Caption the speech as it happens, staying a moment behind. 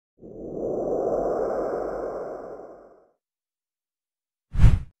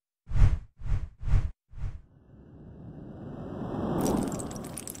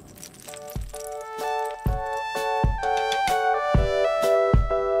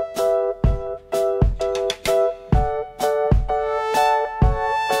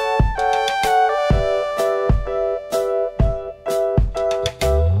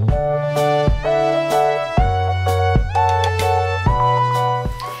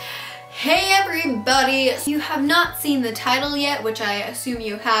Hey everybody! If you have not seen the title yet, which I assume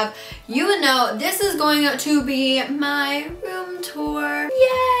you have, you would know this is going to be my room tour.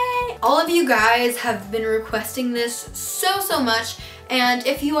 Yay! All of you guys have been requesting this so much, and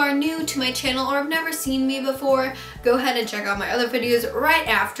if you are new to my channel or have never seen me before, go ahead and check out my other videos right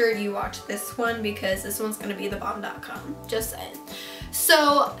after you watch this one, because this one's gonna be thebomb.com. Just saying.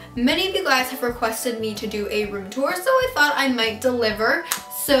 So many of you guys have requested me to do a room tour, so I thought I might deliver.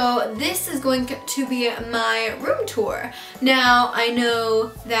 So this is going to be my room tour. Now, I know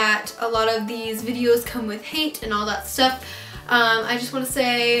that a lot of these videos come with hate and all that stuff. I just want to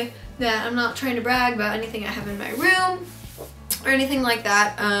say that I'm not trying to brag about anything I have in my room or anything like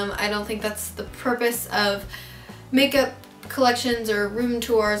that. I don't think that's the purpose of makeup collections or room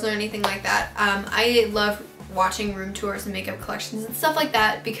tours or anything like that. I love watching room tours and makeup collections and stuff like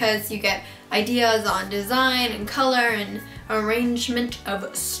that because you get ideas on design and color and arrangement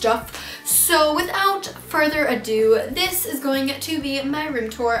of stuff. So without further ado, this is going to be my room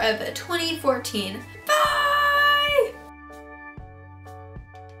tour of 2014. Bye!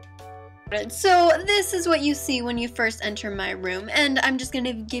 So this is what you see when you first enter my room, and I'm just going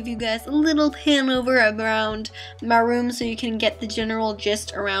to give you guys a little pan over around my room so you can get the general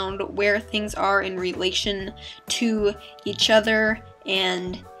gist around where things are in relation to each other.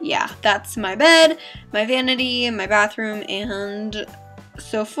 And yeah, that's my bed, my vanity, my bathroom, and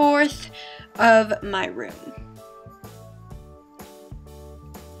so forth of my room.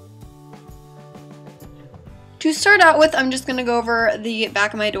 To start out with, I'm just going to go over the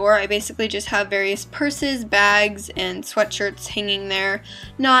back of my door. I basically just have various purses, bags, and sweatshirts hanging there.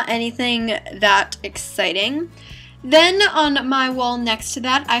 Not anything that exciting. Then on my wall next to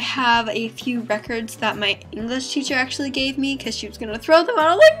that, I have a few records that my English teacher actually gave me because she was going to throw them out.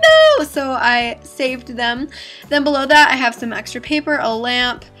 I was like, no! So I saved them. Then below that, I have some extra paper, a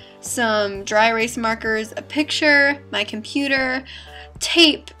lamp, some dry erase markers, a picture, my computer,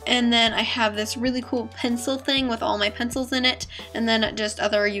 tape, and then I have this really cool pencil thing with all my pencils in it, and then just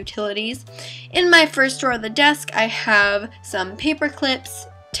other utilities. In my first drawer of the desk, I have some paper clips,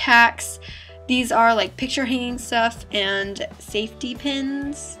 tacks. These are like picture hanging stuff and safety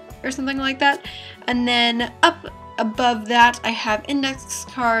pins or something like that. And then up above that, I have index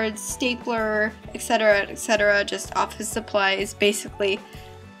cards, stapler, etc., just office supplies, basically.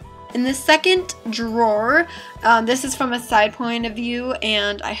 In the second drawer, this is from a side point of view,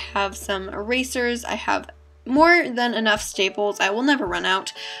 and I have some erasers. I have more than enough staples. I will never run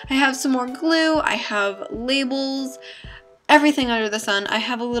out. I have some more glue. I have labels. Everything under the sun. I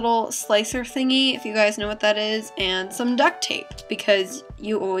have a little slicer thingy, if you guys know what that is, and some duct tape, because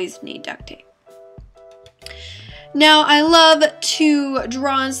you always need duct tape. Now, I love to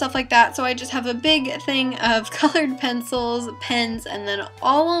draw and stuff like that, so I just have a big thing of colored pencils, pens, and then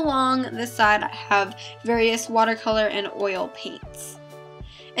all along the side I have various watercolor and oil paints.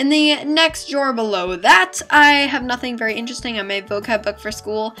 In the next drawer below that, I have nothing very interesting. I have my vocab book for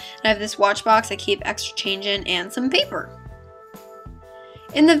school, and I have this watch box I keep extra change in, and some paper.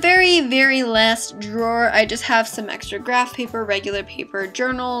 In the very last drawer, I just have some extra graph paper, regular paper,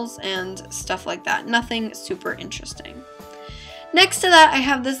 journals, and stuff like that. Nothing super interesting. Next to that, I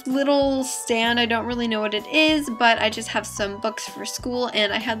have this little stand. I don't really know what it is, but I just have some books for school,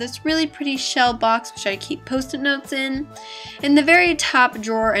 and I have this really pretty shell box, which I keep post-it notes in. In the very top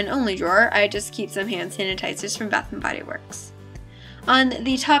drawer, and only drawer, I just keep some hand sanitizers from Bath & Body Works. On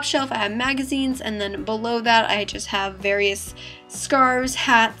the top shelf, I have magazines, and then below that, I just have various scarves,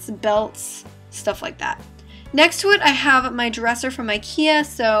 hats, belts, stuff like that. Next to it, I have my dresser from IKEA,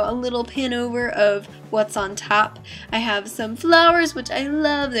 so a little pan over of what's on top. I have some flowers, which I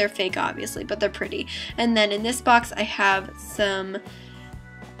love. They're fake, obviously, but they're pretty. And then in this box, I have some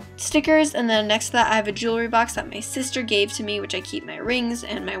stickers, and then next to that, I have a jewelry box that my sister gave to me, which I keep my rings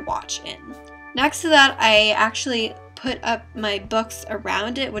and my watch in. Next to that, I actually put up my books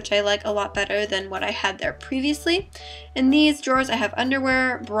around it, which I like a lot better than what I had there previously. In these drawers, I have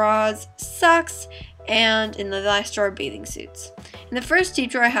underwear, bras, socks, and in the last drawer, bathing suits. In the first deep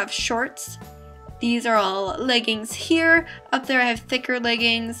drawer, I have shorts. These are all leggings here. Up there, I have thicker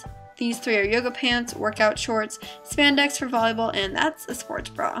leggings. These three are yoga pants, workout shorts, spandex for volleyball, and that's a sports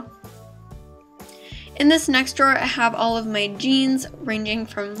bra. In this next drawer, I have all of my jeans ranging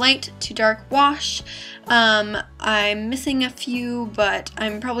from light to dark wash. I'm missing a few, but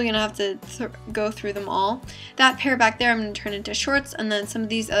I'm probably going to have to go through them all. That pair back there I'm going to turn into shorts, and then some of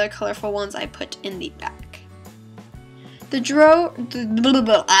these other colorful ones I put in the back. The drawer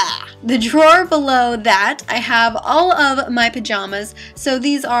below that, I have all of my pajamas. So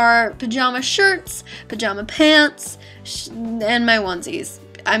these are pajama shirts, pajama pants, and my onesies.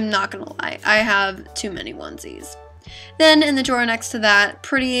 I'm not gonna lie, I have too many onesies. Then in the drawer next to that,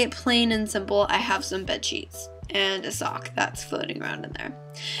 pretty plain and simple, I have some bed sheets and a sock that's floating around in there.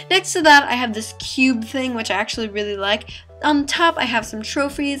 Next to that, I have this cube thing, which I actually really like. On top, I have some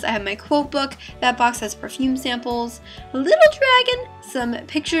trophies. I have my quote book. That box has perfume samples, a little dragon, some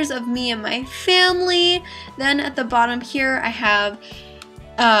pictures of me and my family. Then at the bottom here, I have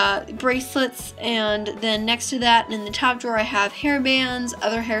bracelets, and then next to that in the top drawer I have hairbands,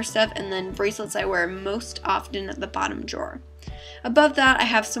 other hair stuff, and then bracelets I wear most often at the bottom drawer. Above that I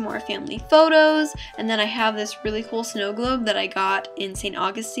have some more family photos, and then I have this really cool snow globe that I got in St.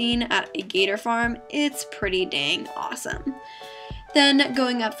 Augustine at a gator farm. It's pretty dang awesome. Then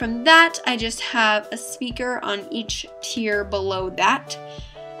going up from that, I just have a speaker on each tier below that.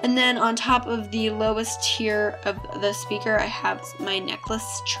 And then on top of the lowest tier of the speaker, I have my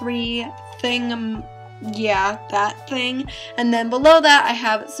necklace tree thing. Yeah, that thing. And then below that, I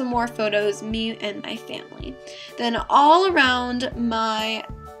have some more photos, me and my family. Then all around my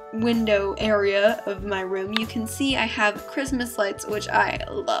window area of my room, you can see I have Christmas lights, which I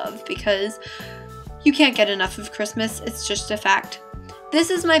love because you can't get enough of Christmas. It's just a fact. This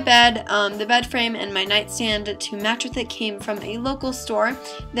is my bed. The bed frame and my nightstand to match with it came from a local store.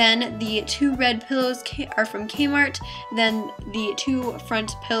 Then the 2 red pillows are from Kmart. Then the 2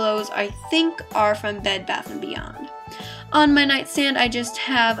 front pillows I think are from Bed Bath & Beyond. On my nightstand I just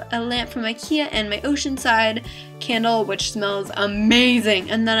have a lamp from IKEA and my Oceanside candle, which smells amazing.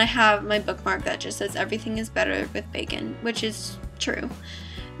 And then I have my bookmark that just says everything is better with bacon, which is true.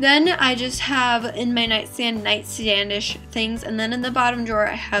 Then I just have in my nightstand nightstandish things, and then in the bottom drawer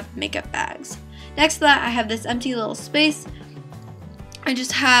I have makeup bags. Next to that I have this empty little space. I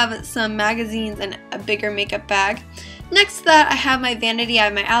just have some magazines and a bigger makeup bag. Next to that I have my vanity. I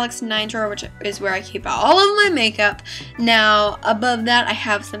have my Alex 9 drawer, which is where I keep all of my makeup. Now above that I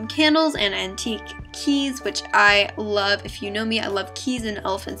have some candles and antique keys, which I love. If you know me, I love keys and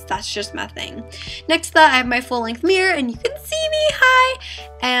elephants. That's just my thing. Next to that I have my full-length mirror, and you can see me, hi!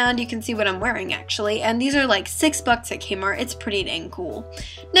 And you can see what I'm wearing actually, and these are like $6 at Kmart. It's pretty dang cool.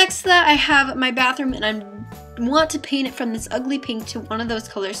 Next to that I have my bathroom, and I want to paint it from this ugly pink to one of those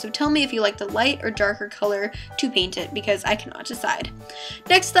colors, so tell me if you like the light or darker color to paint it, because I cannot decide.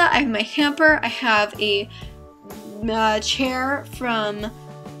 Next to that I have my hamper. I have a chair from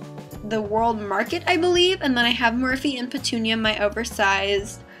the World Market, I believe, and then I have Murphy and Petunia, my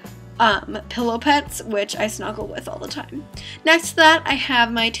oversized pillow pets, which I snuggle with all the time. Next to that I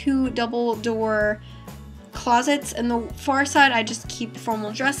have my 2 double door closets. In the far side I just keep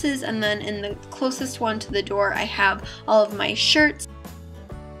formal dresses, and then in the closest one to the door I have all of my shirts,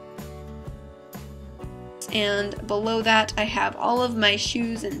 and below that I have all of my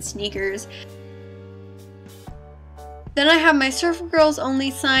shoes and sneakers. Then I have my Surfer Girls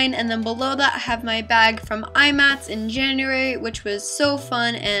Only sign, and then below that I have my bag from IMATS in January, which was so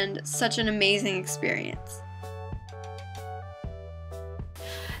fun and such an amazing experience.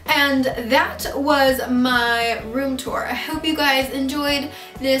 And that was my room tour. I hope you guys enjoyed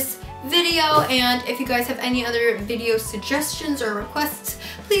this video, and if you guys have any other video suggestions or requests,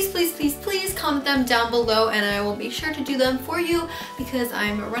 please comment them down below, and I will be sure to do them for you because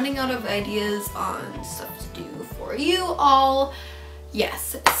I'm running out of ideas on stuff to do for you all.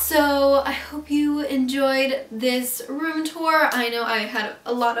 Yes, so I hope you enjoyed this room tour. I know I had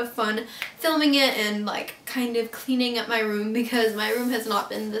a lot of fun filming it and like kind of cleaning up my room because my room has not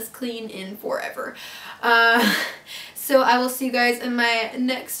been this clean in forever. So I will see you guys in my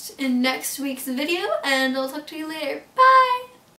next week's video, and I'll talk to you later. Bye!